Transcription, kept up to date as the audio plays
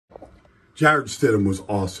Jarrett Stidham was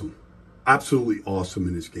awesome. Absolutely awesome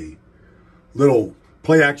in this game. Little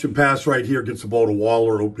play action pass right here, gets the ball to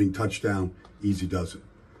Waller, opening touchdown. Easy does it.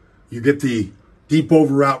 You get the deep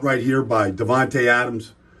over route right here by Davante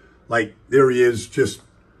Adams. Like, there he is, just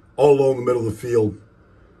all along the middle of the field.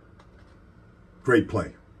 Great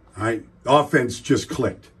play. All right. Offense just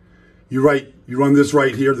clicked. You run this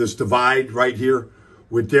right here, this divide right here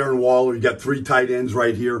with Darren Waller. You got 3 tight ends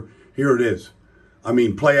right here. Here it is. I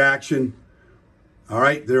mean, play action. All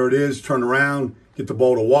right, there it is. Turn around, get the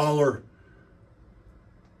ball to Waller,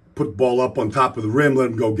 put the ball up on top of the rim,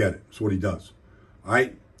 let him go get it. That's what he does. All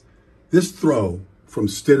right. This throw from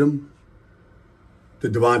Stidham to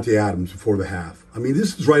Davante Adams before the half. I mean,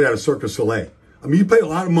 this is right out of Circus Soleil. I mean, you pay a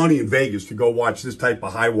lot of money in Vegas to go watch this type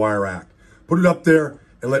of high wire act. Put it up there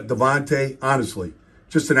and let Davante, honestly,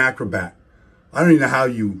 just an acrobat. I don't even know how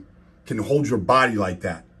you can hold your body like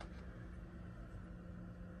that.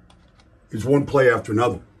 It's one play after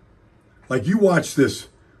another. Like, you watch this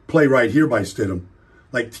play right here by Stidham.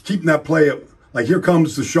 Like, keeping that play up. Like, here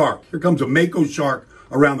comes the shark. Here comes a Mako shark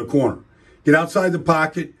around the corner. Get outside the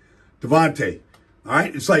pocket. Davante. All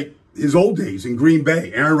right? It's like his old days in Green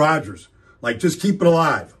Bay. Aaron Rodgers. Like, just keep it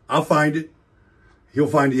alive. I'll find it. He'll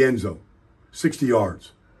find the end zone. 60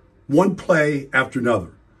 yards. One play after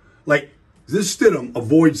another. Like, this Stidham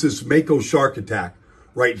avoids this Mako shark attack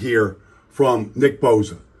right here from Nick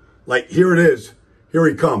Bosa. Like, here it is. Here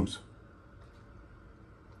he comes.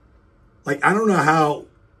 Like, I don't know how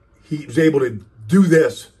he was able to do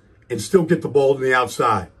this and still get the ball to the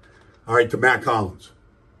outside. All right, to Matt Collins.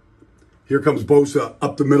 Here comes Bosa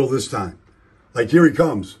up the middle this time. Like, here he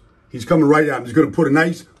comes. He's coming right at him. He's going to put a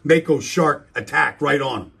nice Mako shark attack right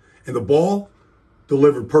on him. And the ball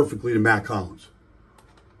delivered perfectly to Matt Collins.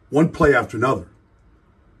 One play after another.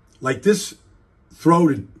 Like, this throw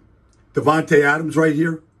to Davante Adams right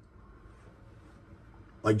here.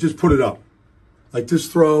 Like, just put it up. Like, this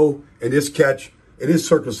throw and this catch and this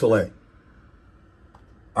Circus Soleil.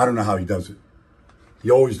 I don't know how he does it.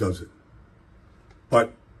 He always does it.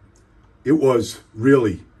 But it was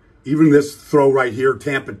really, even this throw right here,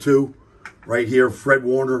 Tampa 2, right here, Fred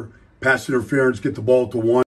Warner, pass interference, get the ball to 1.